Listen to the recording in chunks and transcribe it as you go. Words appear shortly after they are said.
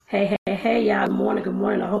Hey, y'all. Good morning. Good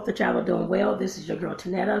morning. I hope that y'all are doing well. This is your girl,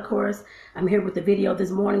 Tanetta, of course. I'm here with the video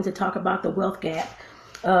this morning to talk about the wealth gap.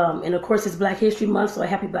 And of course, it's Black History Month, so a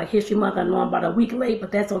happy Black History Month. I know I'm about a week late,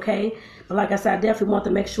 but that's okay. But like I said, I definitely want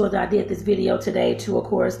to make sure that I did this video today to, of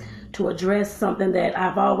course, to address something that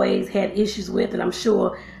I've always had issues with, and I'm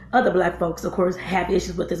sure other Black folks, of course, have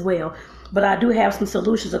issues with as well. But I do have some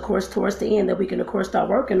solutions, of course, towards the end that we can, of course, start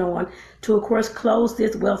working on to, of course, close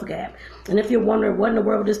this wealth gap. And if you're wondering what in the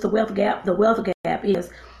world is the wealth gap is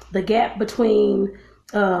the gap between,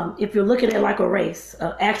 if you're looking at like a race,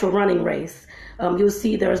 actual running race, you'll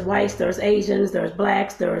see there's whites, there's Asians, there's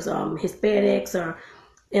blacks, there's Hispanics,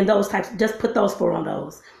 and those types. Just put those four on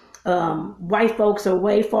those. White folks are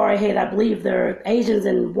way far ahead. I believe they're Asians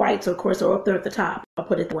and whites, of course, are up there at the top. I'll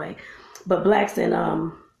put it that way. But blacks and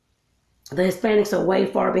the Hispanics are way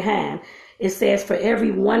far behind. It says for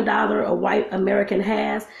every $1 a white American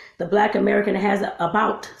has, the Black American has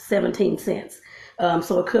about 17 cents.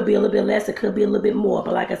 So it could be a little bit less, it could be a little bit more,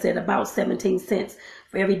 but like I said, about 17 cents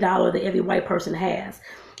for every dollar that every white person has.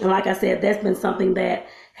 And like I said, that's been something that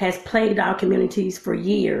has plagued our communities for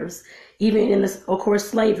years. Even in this, of course,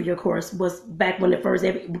 slavery, of course, was back when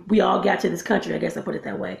we all got to this country, I guess I put it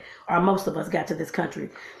that way, or most of us got to this country.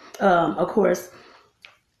 Of course,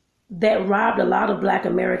 that robbed a lot of Black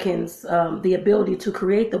Americans the ability to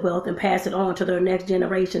create the wealth and pass it on to their next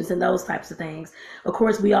generations and those types of things. Of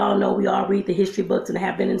course, we all know, we all read the history books and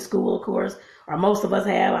have been in school, of course, or most of us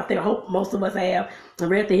have. I hope most of us have and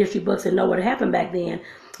read the history books and know what happened back then.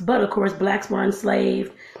 But of course, blacks were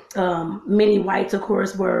enslaved. Many whites, of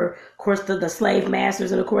course, were, of course, the slave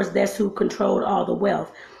masters, and of course, that's who controlled all the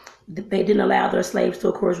wealth. They didn't allow their slaves to,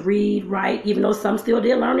 of course, read, write, even though some still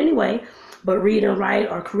did learn anyway. But read and write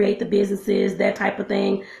or create the businesses, that type of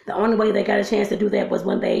thing. The only way they got a chance to do that was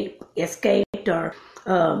when they escaped or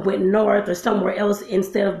went north or somewhere else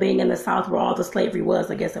instead of being in the South where all the slavery was,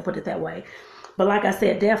 I guess I put it that way. But like I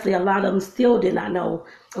said, definitely a lot of them still did not know,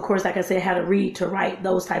 of course, like I said, how to read, to write,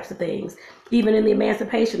 those types of things. Even in the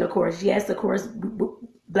emancipation, of course, yes, of course,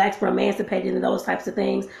 blacks were emancipated and those types of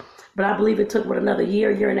things. But I believe it took another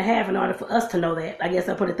year and a half in order for us to know that. I guess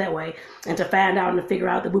I put it that way, and to find out and to figure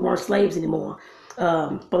out that we weren't slaves anymore.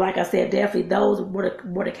 But like I said, definitely those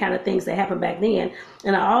were the kind of things that happened back then.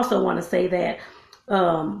 And I also want to say that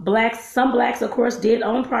some blacks, of course, did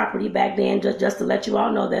own property back then. Just to let you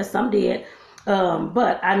all know that some did.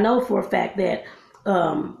 But I know for a fact that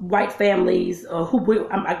white families,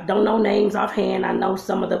 I don't know names offhand. I know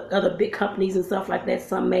some of the other big companies and stuff like that.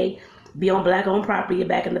 Some may be on Black-owned property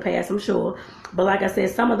back in the past, I'm sure. But like I said,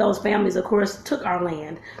 some of those families, of course, took our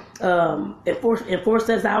land, and forced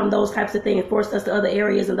us out and those types of things, forced us to other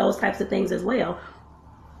areas and those types of things as well.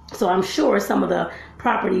 So I'm sure some of the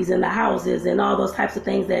properties and the houses and all those types of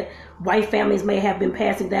things that white families may have been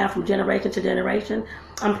passing down from generation to generation,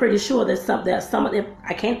 I'm pretty sure that some of them,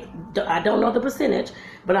 I don't know the percentage,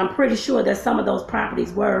 but I'm pretty sure that some of those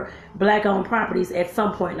properties were Black-owned properties at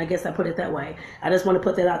some point. I guess I put it that way. I just want to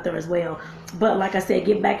put that out there as well. But like I said,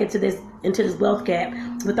 get back into this wealth gap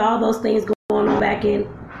with all those things going on back in.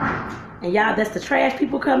 And y'all, that's the trash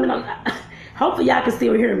people coming on. Hopefully y'all can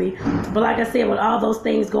still hear me. But like I said, with all those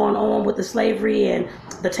things going on with the slavery and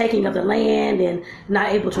the taking of the land and not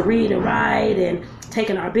able to read and write and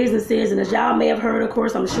taking our businesses. And as y'all may have heard, of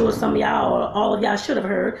course, I'm sure some of y'all or all of y'all should have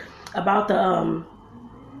heard about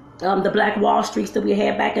the Black Wall Streets that we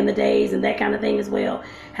had back in the days and that kind of thing as well.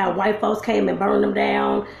 How white folks came and burned them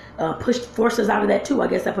down, forced us out of that too, I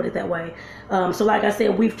guess I put it that way. So like I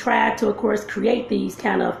said, we've tried to, of course, create these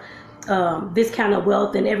kind of this kind of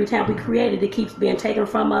wealth, and every time we create it, it keeps being taken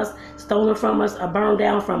from us, stolen from us, or burned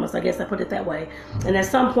down from us. I guess I put it that way. And at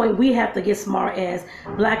some point, we have to get smart as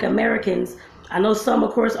Black Americans. I know some,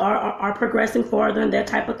 of course, are progressing farther and that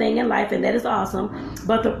type of thing in life, and that is awesome.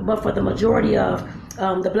 But for the majority of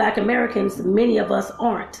the Black Americans, many of us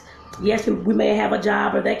aren't. Yes, we may have a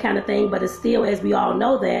job or that kind of thing, but it's still, as we all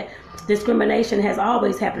know, that discrimination has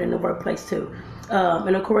always happened in the workplace too.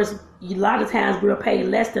 And of course, a lot of times we're paid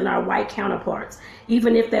less than our white counterparts.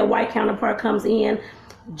 Even if that white counterpart comes in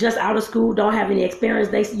just out of school, don't have any experience,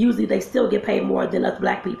 they still get paid more than us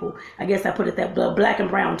Black people. I guess I put it that way. Black and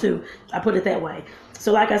brown too. I put it that way.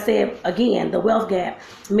 So like I said, again, the wealth gap,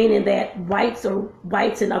 meaning that whites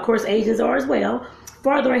and of course Asians are as well,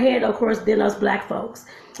 farther ahead, of course, than us Black folks.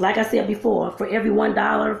 Like I said before, for every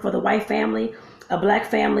 $1 for the white family, a Black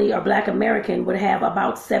family or Black American would have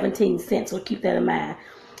about 17 cents. So keep that in mind.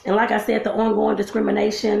 And like I said, the ongoing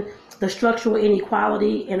discrimination, the structural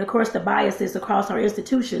inequality, and of course the biases across our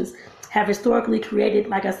institutions have historically created,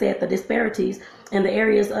 like I said, the disparities in the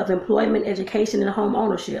areas of employment, education, and home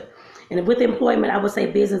ownership. And with employment, I would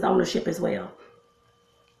say business ownership as well.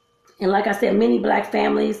 And like I said, many black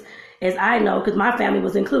families, as I know, because my family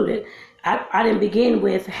was included, I didn't begin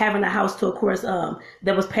with having a house to, of course,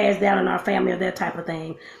 that was passed down in our family or that type of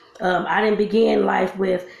thing. I didn't begin life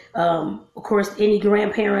with, of course, any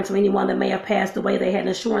grandparents or anyone that may have passed away. They had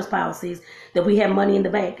insurance policies, that we had money in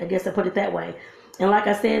the bank, I guess I put it that way. And like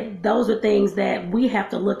I said, those are things that we have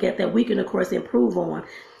to look at, that we can, of course, improve on.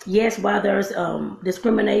 Yes, while there's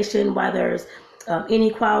discrimination, while there's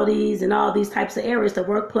inequalities and all these types of areas, the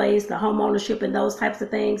workplace, the home ownership and those types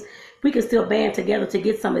of things, we can still band together to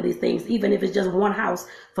get some of these things, even if it's just one house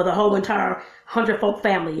for the whole entire 100-folk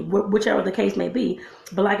family, whichever the case may be.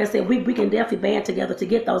 But like I said, we can definitely band together to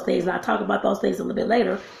get those things. And I'll talk about those things a little bit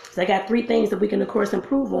later. So I got 3 things that we can, of course,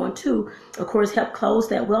 improve on to, of course, help close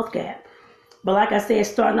that wealth gap. But like I said,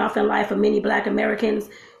 starting off in life for many black Americans,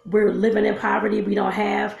 we're living in poverty. We don't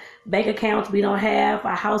have bank accounts. We don't have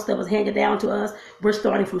a house that was handed down to us. We're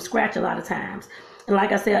starting from scratch a lot of times. And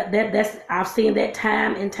like I said, that's I've seen that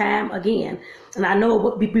time and time again. And I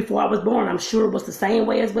know before I was born, I'm sure it was the same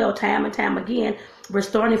way as well, time and time again. We're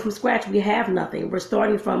starting from scratch. We have nothing. We're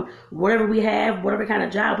starting from whatever we have, whatever kind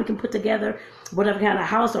of job we can put together, whatever kind of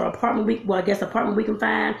house or apartment apartment we can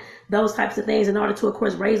find, those types of things in order to, of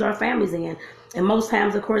course, raise our families in. And most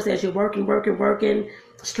times, of course, as you're working,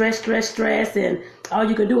 stress, and all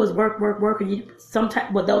you can do is work. And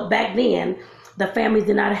sometimes, well, back then, the families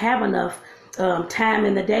did not have enough time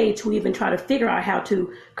in the day to even try to figure out how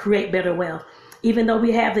to create better wealth. Even though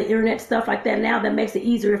we have the internet, stuff like that now, that makes it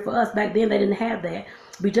easier for us. Back then, they didn't have that.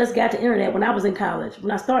 We just got the internet when I was in college, when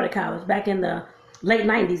I started college, back in the late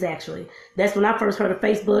 90s, actually. That's when I first heard of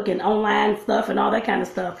Facebook and online stuff and all that kind of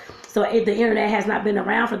stuff. So the internet has not been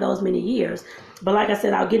around for those many years. But like I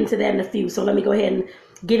said, I'll get into that in a few. So let me go ahead and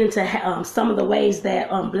get into some of the ways that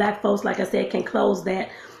black folks, like I said, can close that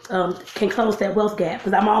wealth gap.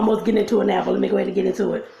 Because I'm almost getting into it now, but let me go ahead and get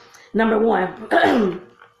into it. Number 1,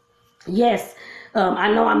 yes.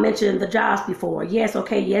 I know I mentioned the jobs before. Yes,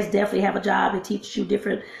 okay, yes, definitely have a job. It teaches you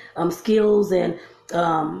different skills and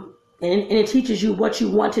it teaches you what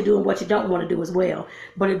you want to do and what you don't want to do as well.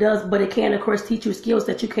 But it can, of course, teach you skills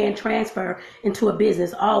that you can transfer into a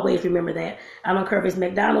business. Always remember that. I don't care if it's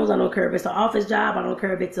McDonald's, I don't care if it's an office job, I don't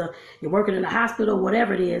care if it's you're working in a hospital,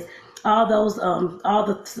 whatever it is. All those, all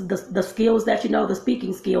the skills that you know, the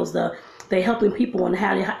speaking skills, the helping people and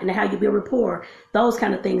how you build rapport, those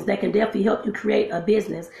kind of things that can definitely help you create a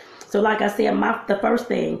business. So like I said, the first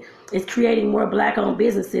thing is creating more black-owned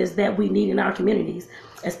businesses that we need in our communities,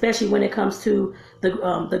 especially when it comes to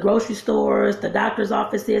the grocery stores, the doctor's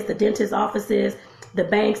offices, the dentist offices, the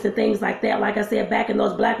banks and things like that. Like I said, back in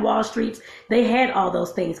those Black Wall Streets, they had all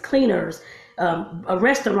those things, cleaners,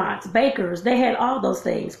 restaurants, bakers, they had all those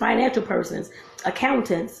things, financial persons,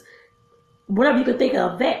 accountants, whatever you can think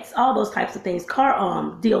of, vets, all those types of things,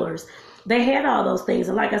 car dealers. They had all those things.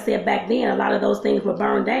 And like I said, back then, a lot of those things were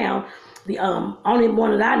burned down. The only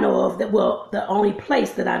one that I know of, the only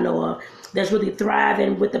place that I know of that's really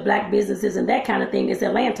thriving with the black businesses and that kind of thing is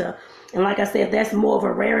Atlanta. And like I said, that's more of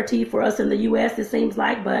a rarity for us in the U.S., it seems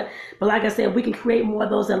like. But like I said, we can create more of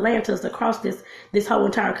those Atlantas across this whole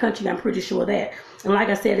entire country. I'm pretty sure of that. And like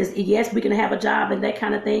I said, is yes, we can have a job and that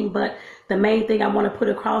kind of thing. But the main thing I want to put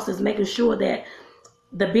across is making sure that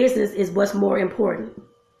the business is what's more important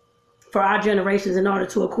for our generations in order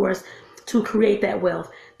to, of course, to create that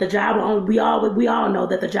wealth. The job will only, we all know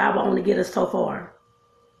that the job will only get us so far.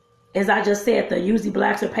 As I just said, usually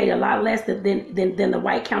blacks are paid a lot less than the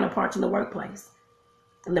white counterparts in the workplace.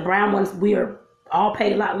 And the brown ones, we are all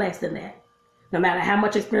paid a lot less than that. No matter how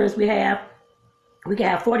much experience we can have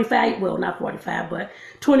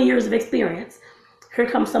 20 years of experience. Here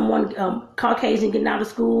comes someone, Caucasian, getting out of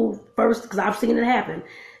school first, because I've seen it happen.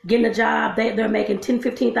 Getting a job, they're making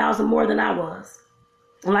 $10,000, $15,000 more than I was.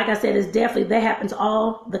 And like I said, that happens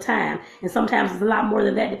all the time. And sometimes it's a lot more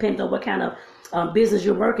than that, depending on what kind of business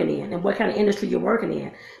you're working in and what kind of industry you're working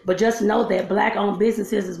in. But just know that black-owned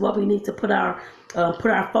businesses is what we need to put our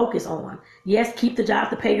focus on. Yes, keep the job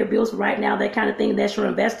to pay your bills right now, that kind of thing. That's your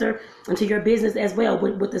investor into your business as well,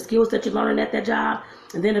 with the skills that you're learning at that job.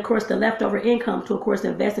 And then, of course, the leftover income to, of course,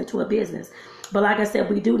 invest into a business. But like I said,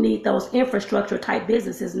 we do need those infrastructure type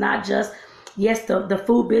businesses, not just, yes, the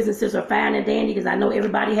food businesses are fine and dandy, because I know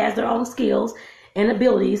everybody has their own skills and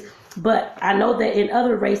abilities. But I know that in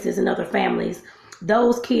other races and other families,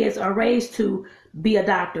 those kids are raised to be a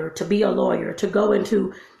doctor, to be a lawyer, to go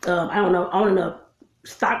into, owning a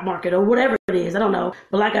stock market or whatever it is. I don't know.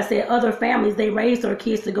 But like I said, other families, they raise their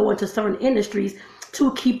kids to go into certain industries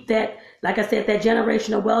to keep that, like I said, that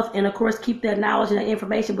generational wealth, and of course, keep that knowledge and that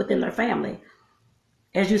information within their family.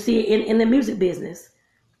 as you see in the music business.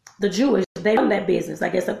 The Jewish, they run that business. I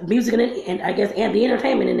guess the music and and the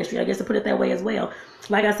entertainment industry. I guess to put it that way as well.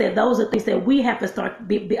 Like I said, those are things that we have to start,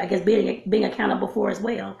 being accountable for as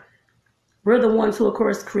well. We're the ones who, of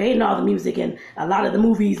course, creating all the music and a lot of the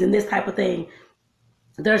movies and this type of thing.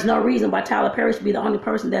 There's no reason why Tyler Perry should be the only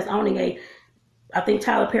person that's owning I think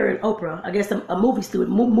Tyler Perry and Oprah, I guess a movie studio,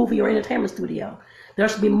 movie or entertainment studio. There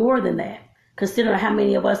should be more than that. Considering how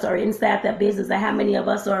many of us are inside that business and how many of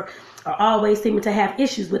us are always seeming to have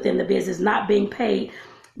issues within the business, not being paid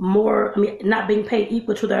not being paid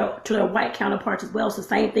equal to their white counterparts as well. It's the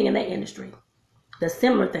same thing in that industry. The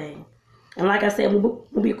similar thing. And like I said, when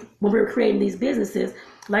we were creating these businesses,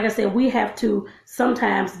 like I said, we have to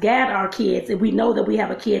sometimes guide our kids. If we know that we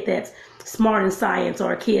have a kid that's smart in science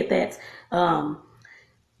or a kid that's, love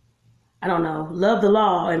the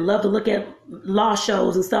law and love to look at law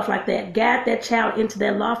shows and stuff like that, guide that child into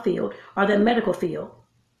that law field or that medical field.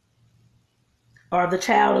 Or the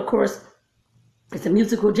child, of course, is a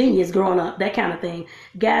musical genius growing up, that kind of thing.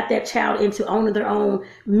 Guide that child into owning their own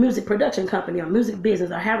music production company or music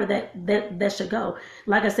business or however that should go.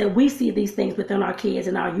 Like I said, we see these things within our kids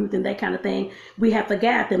and our youth and that kind of thing. We have to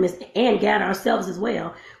guide them and guide ourselves as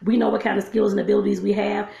well. We know what kind of skills and abilities we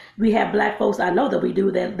have. We have black folks, I know that we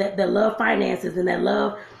do, that love finances and that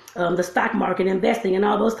love the stock market, investing and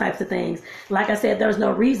all those types of things. Like I said, there's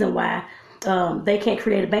no reason why they can't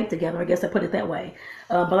create a bank together. I guess I put it that way.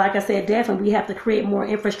 But like I said, definitely we have to create more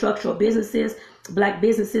infrastructural businesses, black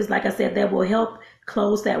businesses, like I said, that will help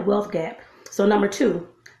close that wealth gap. So number 2,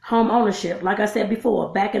 home ownership. Like I said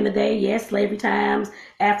before, back in the day, yes, slavery times.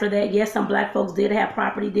 After that, yes, some black folks did have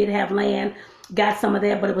property, did have land, got some of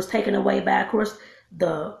that, but it was taken away by, of course,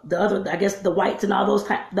 the other, I guess, the whites and all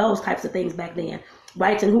those types of things back then.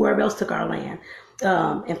 Whites and whoever else took our land.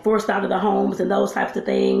 And forced out of the homes and those types of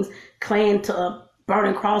things, Klan to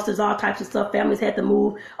burning crosses, all types of stuff. Families had to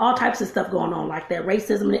move, all types of stuff going on like that,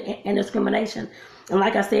 racism and discrimination. And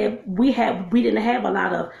like I said, we didn't have a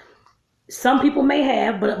lot of, some people may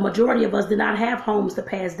have, but a majority of us did not have homes to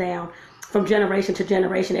pass down from generation to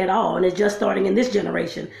generation at all. And it's just starting in this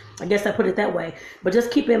generation. I guess I put it that way. But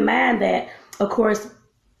just keep in mind that, of course,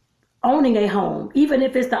 owning a home, even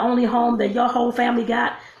if it's the only home that your whole family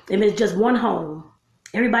got, if it's just one home,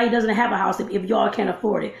 everybody doesn't have a house if y'all can't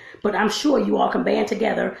afford it. But I'm sure you all can band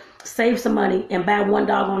together, save some money, and buy one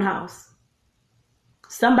doggone house.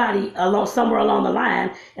 Somebody somewhere along the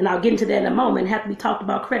line, and I'll get into that in a moment, have to be talked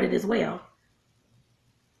about credit as well.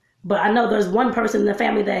 But I know there's one person in the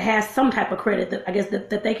family that has some type of credit that I guess that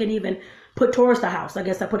they can even put towards the house. I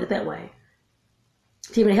guess I put it that way.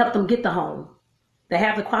 To even help them get the home. They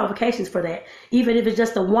have the qualifications for that. Even if it's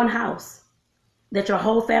just the one house that your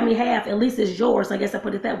whole family have, at least it's yours. I guess I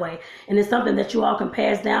put it that way. And it's something that you all can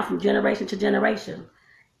pass down from generation to generation.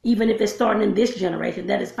 Even if it's starting in this generation,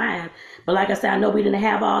 that is fine. But like I said, I know we didn't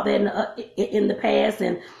have all that in the past,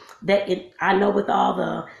 and I know with all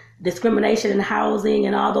the discrimination in housing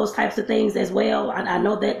and all those types of things as well, I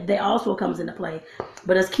know that also comes into play.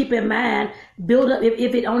 But just keep in mind, build up,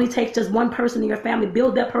 if it only takes just one person in your family,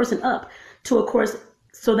 build that person up to, of course,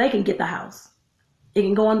 so they can get the house. It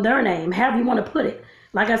can go on their name, however you want to put it.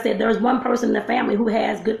 Like I said, there's one person in the family who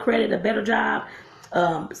has good credit, a better job.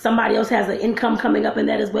 Somebody else has an income coming up in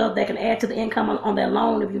that as well that can add to the income on that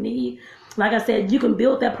loan if you need. Like I said, you can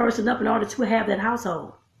build that person up in order to have that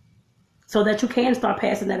household so that you can start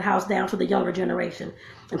passing that house down to the younger generation.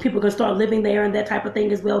 And people can start living there and that type of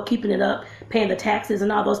thing as well, keeping it up, paying the taxes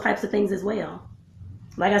and all those types of things as well.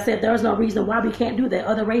 Like I said, there's no reason why we can't do that.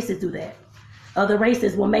 Other races do that. Other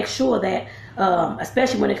races will make sure that,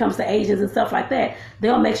 especially when it comes to Asians and stuff like that,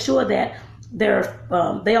 they'll make sure that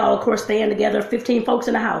they all, of course, stand together, 15 folks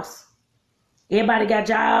in the house. Everybody got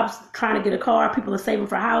jobs, trying to get a car, people are saving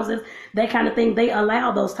for houses, that kind of thing. They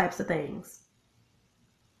allow those types of things.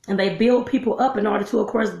 And they build people up in order to, of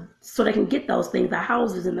course, so they can get those things, the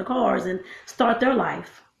houses and the cars, and start their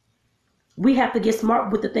life. We have to get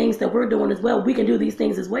smart with the things that we're doing as well. We can do these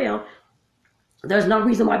things as well. There's no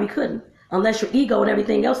reason why we couldn't. Unless your ego and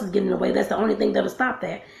everything else is getting in the way. That's the only thing that'll stop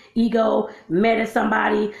that. Ego, mad at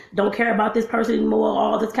somebody, don't care about this person anymore,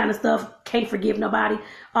 all this kind of stuff, can't forgive nobody.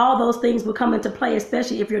 All those things will come into play,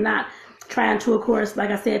 especially if you're not trying to, of course, like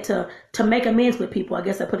I said, to make amends with people. I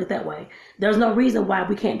guess I put it that way. There's no reason why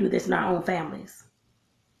we can't do this in our own families.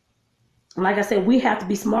 And like I said, we have to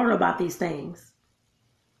be smarter about these things.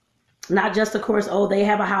 Not just, of course, they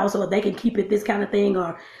have a house or they can keep it, this kind of thing.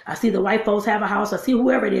 Or I see the white folks have a house. I see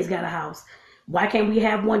whoever it is got a house. Why can't we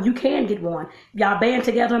have one? You can get one. Y'all band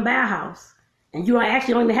together and buy a house. And you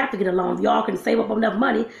actually don't even have to get a loan. If y'all can save up enough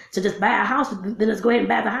money to just buy a house, then let's go ahead and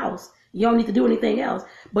buy the house. You don't need to do anything else.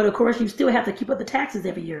 But of course, you still have to keep up the taxes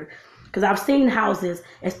every year. Because I've seen houses,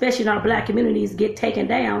 especially in our black communities, get taken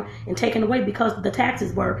down and taken away because the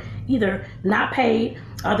taxes were either not paid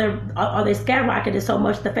or they skyrocketed so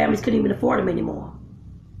much the families couldn't even afford them anymore.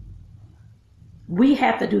 We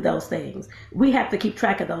have to do those things. We have to keep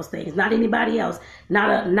track of those things. Not anybody else.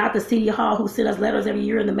 Not the city hall who send us letters every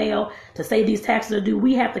year in the mail to say these taxes are due.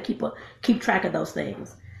 We have to keep track of those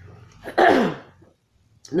things.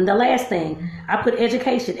 And the last thing, I put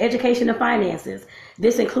education and finances.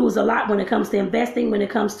 This includes a lot when it comes to investing, when it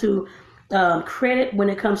comes to credit, when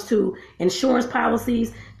it comes to insurance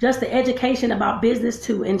policies, just the education about business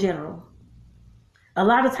too in general. A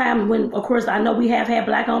lot of times when, of course, I know we have had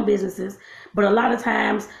black-owned businesses, but a lot of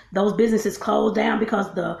times those businesses close down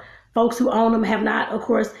because the folks who own them have not, of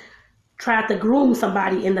course, tried to groom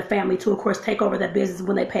somebody in the family to, of course, take over that business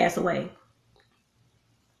when they pass away.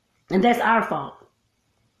 And that's our fault.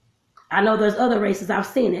 I know there's other races, I've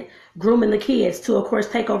seen it, grooming the kids to, of course,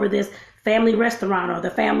 take over this family restaurant or the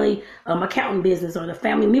family accounting business or the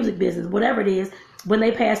family music business, whatever it is. When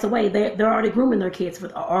they pass away, they're already grooming their kids, for,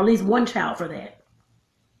 or at least one child for that.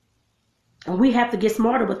 And we have to get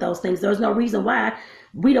smarter with those things. There's no reason why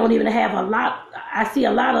we don't even have a lot. I see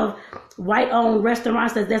a lot of white-owned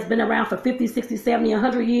restaurants that's been around for 50, 60, 70,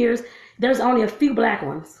 100 years. There's only a few black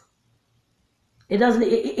ones.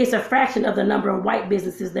 It's a fraction of the number of white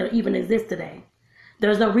businesses that even exist today.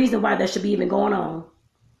 There's no reason why that should be even going on.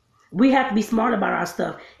 We have to be smart about our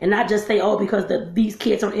stuff and not just say, oh, because these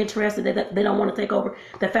kids are interested, that they don't want to take over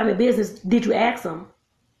the family business. Did you ask them?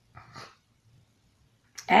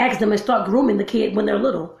 Ask them and start grooming the kid when they're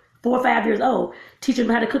little, 4 or 5 years old. Teach them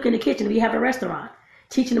how to cook in the kitchen if you have a restaurant.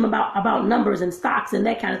 Teaching them about numbers and stocks and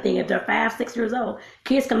that kind of thing. If they're 5, 6 years old,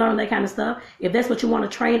 kids can learn that kind of stuff. If that's what you want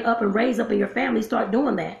to train up and raise up in your family, start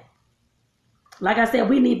doing that. Like I said,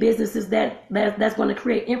 we need businesses that's going to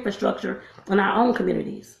create infrastructure in our own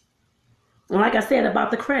communities. And like I said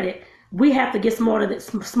about the credit, we have to get smart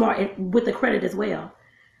with the credit as well.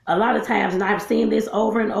 A lot of times, and I've seen this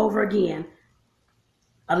over and over again,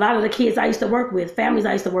 a lot of the kids I used to work with, families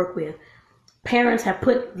I used to work with, parents have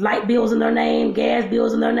put light bills in their name, gas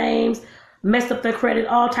bills in their names, messed up their credit,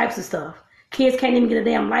 all types of stuff. Kids can't even get a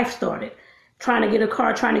damn life started. Trying to get a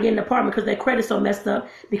car, trying to get an apartment because their credit's so messed up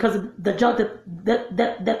because of the junk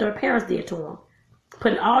that their parents did to them.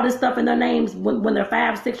 Putting all this stuff in their names when they're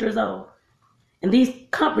 5, 6 years old. And these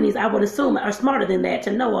companies, I would assume, are smarter than that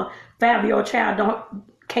to know a 5-year-old child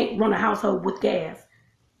can't run a household with gas.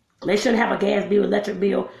 They shouldn't have a gas bill, electric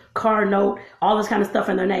bill, car note, all this kind of stuff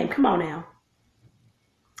in their name. Come on now.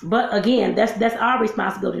 But again, that's our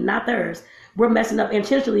responsibility, not theirs. We're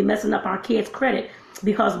intentionally messing up our kids' credit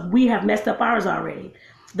because we have messed up ours already.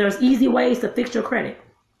 There's easy ways to fix your credit.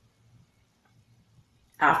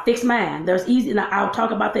 I'll fix mine. And I'll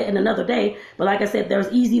talk about that in another day. But like I said,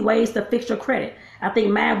 there's easy ways to fix your credit. I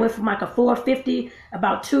think mine went from like a 450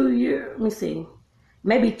 about 2 years. Let me see.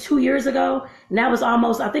 Maybe 2 years ago. Now it's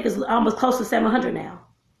almost close to 700 now.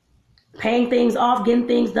 Paying things off, getting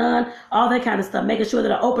things done, all that kind of stuff. Making sure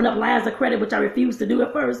that I open up lines of credit, which I refused to do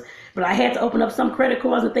at first. But I had to open up some credit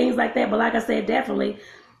cards and things like that. But like I said, definitely,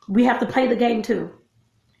 we have to play the game too.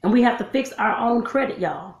 And we have to fix our own credit,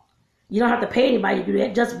 y'all. You don't have to pay anybody to do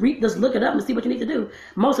that. Just look it up and see what you need to do.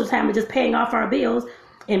 Most of the time, it's just paying off our bills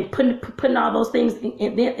and putting all those things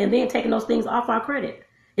and then taking those things off our credit.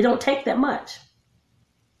 It don't take that much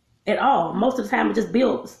at all. Most of the time, it just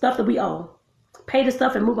build stuff that we owe. Pay the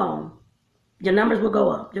stuff and move on. Your numbers will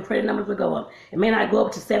go up. Your credit numbers will go up. It may not go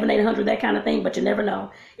up to 700, 800, that kind of thing, but you never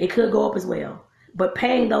know. It could go up as well. But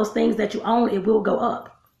paying those things that you own, it will go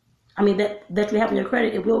up. I mean, that you have in your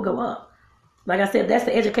credit, it will go up. Like I said, that's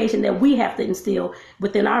the education that we have to instill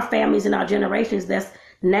within our families and our generations that's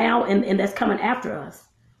now and that's coming after us.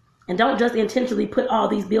 And don't just intentionally put all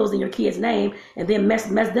these bills in your kid's name and then mess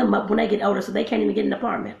them up when they get older so they can't even get an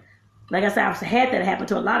apartment. Like I said, I've had that happen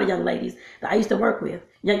to a lot of young ladies that I used to work with.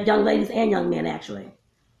 Young ladies and young men, actually.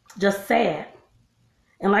 Just sad.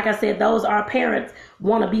 And like I said, those are parents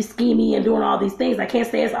want to be schemy and doing all these things. I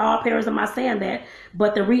can't say it's all parents, I'm not saying that.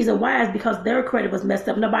 But the reason why is because their credit was messed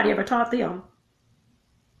up. Nobody ever taught them.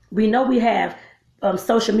 We know we have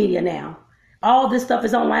social media now. All this stuff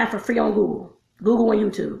is online for free on Google and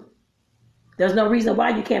YouTube. There's no reason why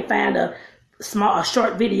you can't find a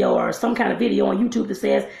short video or some kind of video on YouTube that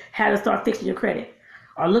says how to start fixing your credit.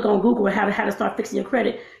 Or look on Google how to start fixing your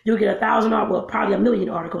credit. You'll get 1,000 or probably 1 million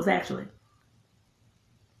articles actually.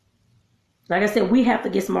 Like I said, we have to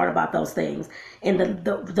get smart about those things. And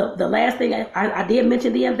the last thing, I did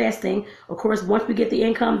mention the investing. Of course, once we get the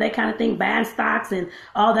income, that kind of thing, buying stocks and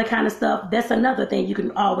all that kind of stuff, that's another thing you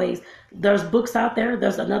can always, there's books out there.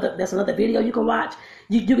 That's another video you can watch.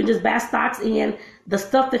 You can just buy stocks in the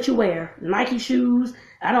stuff that you wear, Nike shoes,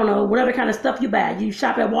 I don't know, whatever kind of stuff you buy. You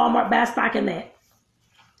shop at Walmart, buy stock in that.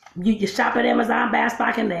 You shop at Amazon, buy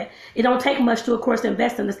stock in that. It don't take much to, of course,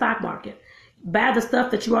 invest in the stock market. Buy the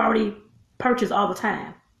stuff that you already purchase all the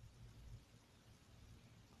time.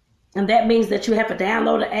 And that means that you have to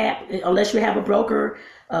download the app, unless you have a broker,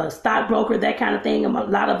 a stock broker, that kind of thing. A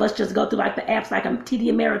lot of us just go through like the apps like TD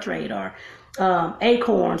Ameritrade or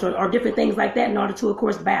Acorns or different things like that in order to, of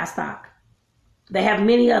course, buy stock. They have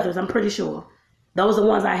many others, I'm pretty sure. Those are the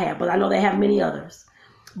ones I have, but I know they have many others.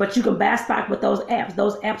 But you can buy stock with those apps.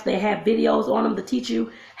 Those apps, they have videos on them to teach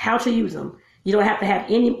you how to use them. You don't have to have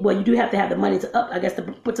any, well, you do have to have the money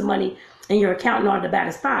to put some money in your account in order to buy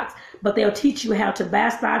the stocks. But they'll teach you how to buy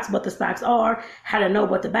stocks, what the stocks are, how to know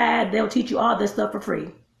what to buy. They'll teach you all this stuff for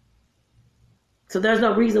free. So there's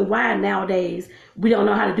no reason why nowadays we don't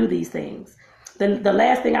know how to do these things. The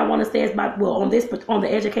last thing I want to say is about, well, on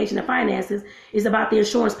the education and finances, is about the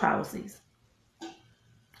insurance policies.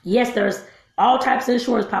 Yes, there's all types of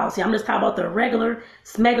insurance policy. I'm just talking about the regular,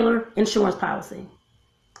 smuggler insurance policy.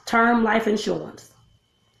 Term life insurance.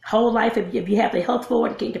 Whole life, if you have the health for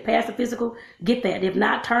it, can pass the physical, get that. If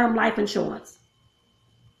not, term life insurance.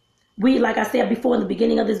 We, like I said before in the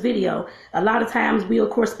beginning of this video, a lot of times we, of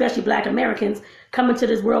course, especially Black Americans, come into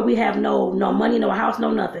this world, we have no money, no house,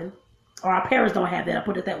 no nothing. Or our parents don't have that, I'll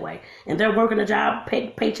put it that way. And they're working a job,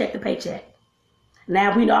 paycheck to paycheck.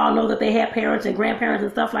 Now, we all know that they have parents and grandparents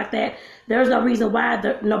and stuff like that. There's no reason why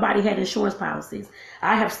nobody had insurance policies.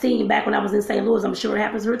 I have seen back when I was in St. Louis, I'm sure it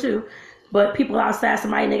happens here too, but people outside,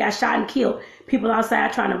 somebody, they got shot and killed. People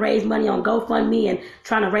outside trying to raise money on GoFundMe and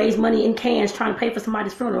trying to raise money in cans, trying to pay for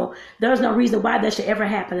somebody's funeral. There's no reason why that should ever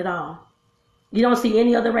happen at all. You don't see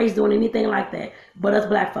any other race doing anything like that, but us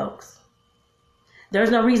Black folks.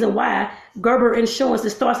 There's no reason why Gerber Insurance,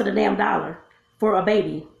 it starts at a damn $1 for a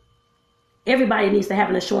baby. Everybody needs to have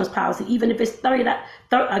an insurance policy, even if it's I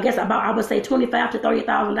would say $25,000 to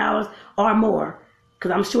 $30,000 or more, because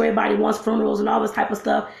I'm sure everybody wants funerals and all this type of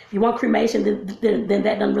stuff. If you want cremation, then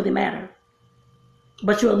that doesn't really matter.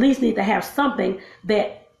 But you at least need to have something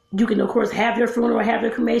that you can, of course, have your funeral, have your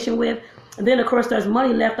cremation with. And then, of course, there's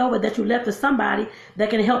money left over that you left to somebody that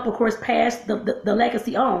can help, of course, pass the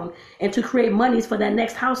legacy on and to create monies for that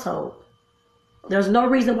next household. There's no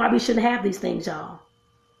reason why we shouldn't have these things, y'all.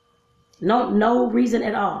 No reason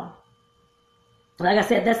at all. Like I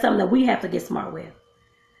said, that's something that we have to get smart with.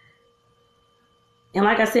 And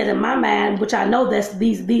like I said, in my mind, which I know that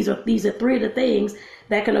these are three of the things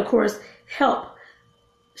that can, of course, help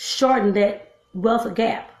shorten that wealth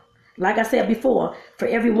gap. Like I said before, for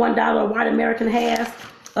every $1 a white American has,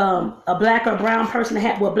 a Black or brown person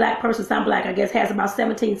Black person, some Black, I guess, has about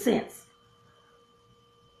 17 cents.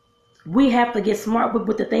 We have to get smart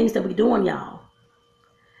with the things that we're doing, y'all.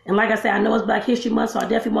 And like I said, I know it's Black History Month, so I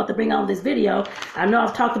definitely want to bring on this video. I know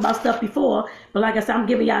I've talked about stuff before, but like I said, I'm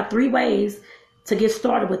giving y'all 3 ways to get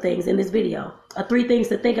started with things in this video. 3 things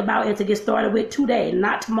to think about and to get started with today,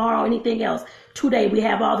 not tomorrow or anything else. Today, we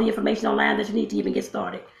have all the information online that you need to even get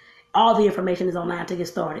started. All the information is online to get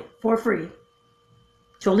started for free.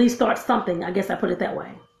 To at least start something, I guess I put it that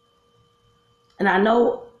way. And I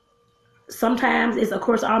know sometimes it's, of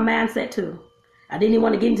course, our mindset too. I didn't even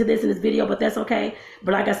want to get into this in this video, but that's okay.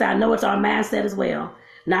 But like I said, I know it's our mindset as well.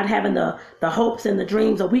 Not having the hopes and the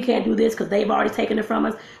dreams of we can't do this because they've already taken it from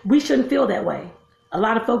us. We shouldn't feel that way. A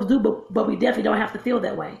lot of folks do, but we definitely don't have to feel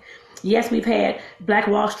that way. Yes, we've had Black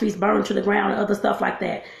Wall Streets burned to the ground and other stuff like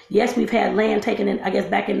that. Yes, we've had land taken in, I guess,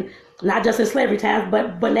 back in, not just in slavery times,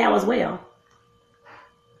 but now as well.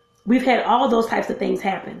 We've had all those types of things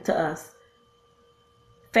happen to us.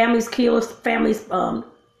 Families killed, families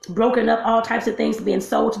broken up, all types of things being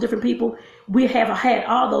sold to different people. We have had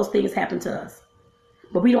all those things happen to us.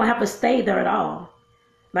 But we don't have to stay there at all.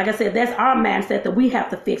 Like I said, that's our mindset that we have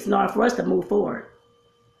to fix in order for us to move forward.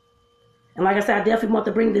 And like I said, I definitely want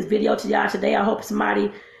to bring this video to y'all today. I hope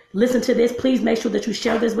somebody listen to this. Please make sure that you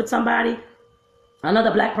share this with somebody.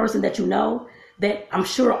 Another Black person that you know, that I'm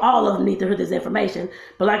sure all of them need to hear this information.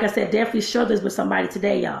 But like I said, definitely share this with somebody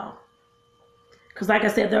today, y'all. Because like I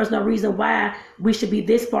said, there's no reason why we should be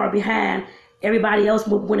this far behind everybody else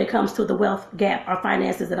when it comes to the wealth gap or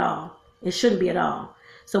finances at all. It shouldn't be at all.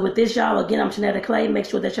 So with this, y'all, again, I'm Shanetta Clay. Make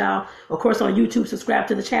sure that y'all, of course, on YouTube, subscribe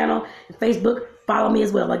to the channel. And Facebook, follow me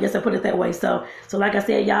as well. I guess I put it that way. So like I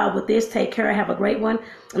said, y'all, with this, take care. Have a great one.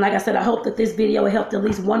 And like I said, I hope that this video helped at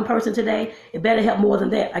least one person today. It better help more than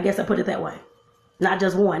that. I guess I put it that way. Not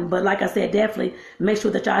just one. But like I said, definitely make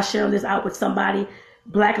sure that y'all sharing this out with somebody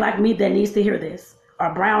black like me that needs to hear this.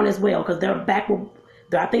 Or brown as well, because they're backward.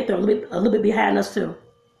 I think they're a little bit behind us too.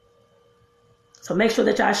 So make sure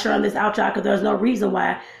that y'all sharing this out, y'all, because there's no reason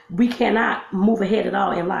why we cannot move ahead at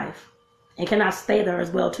all in life. And cannot stay there as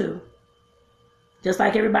well too. Just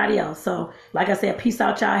like everybody else. So like I said, peace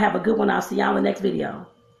out, y'all. Have a good one. I'll see y'all in the next video.